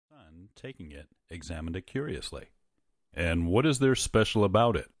taking it, examined it curiously. "And what is there special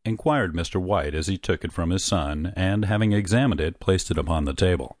about it?" inquired Mr. White as he took it from his son, and, having examined it, placed it upon the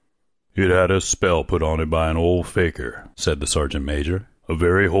table. "It had a spell put on it by an old faker," said the sergeant major, "a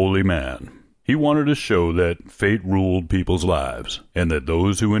very holy man. He wanted to show that fate ruled people's lives, and that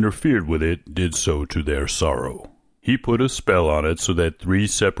those who interfered with it did so to their sorrow. He put a spell on it so that 3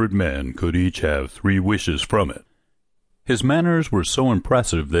 separate men could each have 3 wishes from it." His manners were so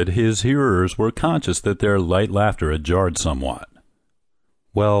impressive that his hearers were conscious that their light laughter had jarred somewhat.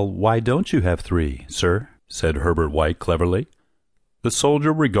 "Well, why don't you have 3, sir?" said Herbert White cleverly. The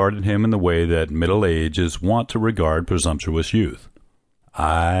soldier regarded him in the way that middle age is wont to regard presumptuous youth.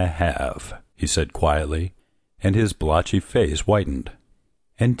 "I have," he said quietly, and his blotchy face whitened.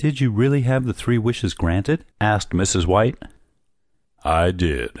 "And did you really have the 3 wishes granted?" asked Mrs. White. "I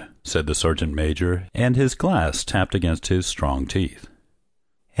did," said the sergeant major, and his glass tapped against his strong teeth.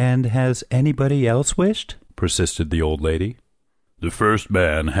 "And has anybody else wished?" persisted the old lady. "The first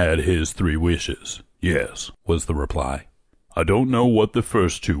man had his 3 wishes, yes," was the reply. "I don't know what the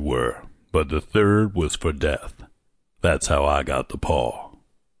first 2 were, but the third was for death. That's how I got the paw."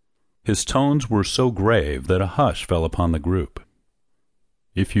 His tones were so grave that a hush fell upon the group.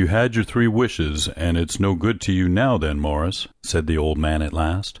 "If you had your 3 wishes, and it's no good to you now then, Morris," said the old man at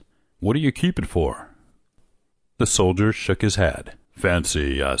last, "what do you keep it for?" The soldier shook his head.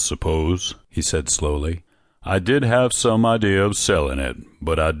 "Fancy, I suppose," he said slowly. "I did have some idea of selling it,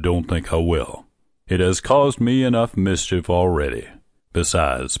 but I don't think I will. It has caused me enough mischief already.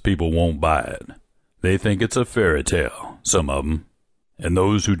 Besides, people won't buy it. They think it's a fairy tale, some of 'em, and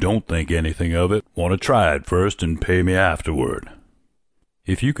those who don't think anything of it want to try it first and pay me afterward."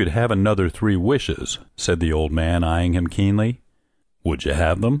 "If you could have another 3 wishes," said the old man, eyeing him keenly, "would you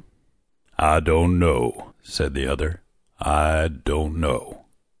have them?" "I don't know," said the other. "I don't know."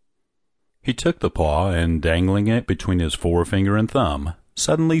 He took the paw, and dangling it between his forefinger and thumb,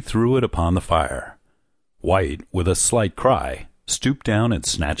 suddenly threw it upon the fire. White, with a slight cry, stooped down and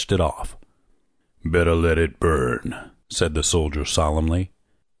snatched it off. "Better let it burn," said the soldier solemnly.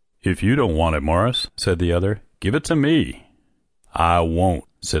 "If you don't want it, Morris," said the other, "give it to me." "I won't,"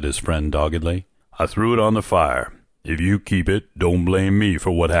 said his friend doggedly. "I threw it on the fire. If you keep it, don't blame me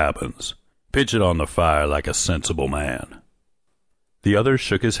for what happens. Pitch it on the fire like a sensible man." The other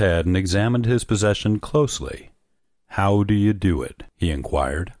shook his head and examined his possession closely. "How do you do it?" he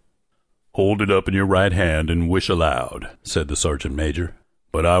inquired. "Hold it up in your right hand and wish aloud," said the sergeant major.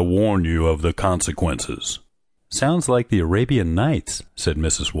 "But I warn you of the consequences." "Sounds like the Arabian Nights," said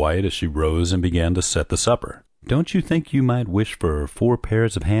Mrs. White as she rose and began to set the supper. "Don't you think you might wish for 4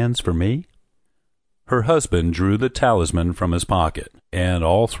 pairs of hands for me?" Her husband drew the talisman from his pocket, and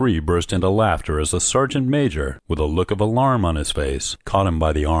all 3 burst into laughter as the sergeant major, with a look of alarm on his face, caught him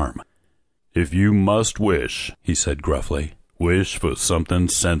by the arm. "If you must wish," he said gruffly, "wish for something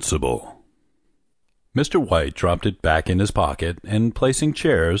sensible." Mr. White dropped it back in his pocket, and placing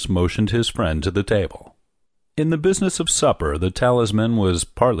chairs, motioned his friend to the table. In the business of supper, the talisman was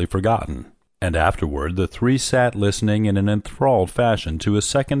partly forgotten, and afterward the 3 sat listening in an enthralled fashion to a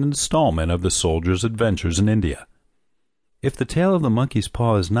second installment of the soldier's adventures in India. "If the tale of the monkey's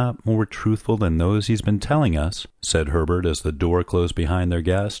paw is not more truthful than those he's been telling us," said Herbert as the door closed behind their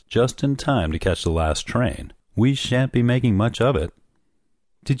guest, just in time to catch the last train, "we shan't be making much of it."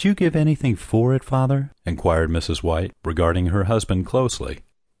 "Did you give anything for it, father?" inquired Mrs. White, regarding her husband closely.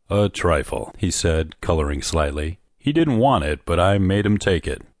 "A trifle," he said, coloring slightly. "He didn't want it, but I made him take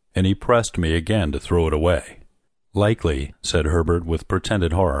it, and he pressed me again to throw it away." "Likely," said Herbert with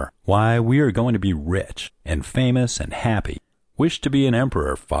pretended horror. "Why, we are going to be rich, and famous, and happy. Wish to be an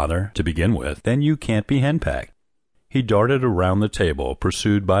emperor, father, to begin with, then you can't be henpecked." He darted around the table,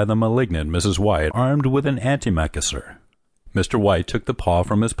 pursued by the malignant Mrs. White, armed with an antimacassar. Mr. White took the paw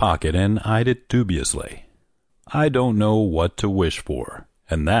from his pocket and eyed it dubiously. "I don't know what to wish for,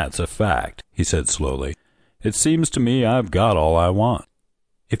 and that's a fact," he said slowly. "It seems to me I've got all I want."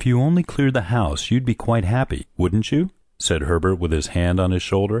 "If you only cleared the house, you'd be quite happy, wouldn't you?" said Herbert with his hand on his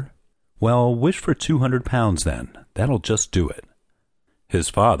shoulder. "Well, wish for 200 pounds then. That'll just do it." His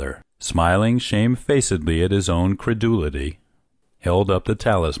father, smiling shamefacedly at his own credulity, held up the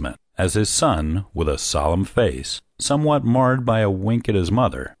talisman, as his son, with a solemn face, somewhat marred by a wink at his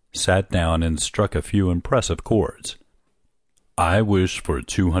mother, sat down and struck a few impressive chords. "I wish for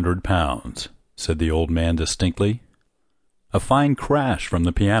 200 pounds, said the old man distinctly. A fine crash from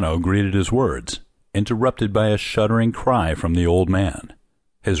the piano greeted his words, interrupted by a shuddering cry from the old man.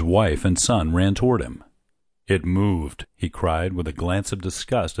 His wife and son ran toward him. "It moved," he cried, with a glance of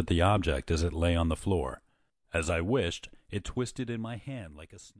disgust at the object as it lay on the floor. "As I wished, it twisted in my hand like a snake."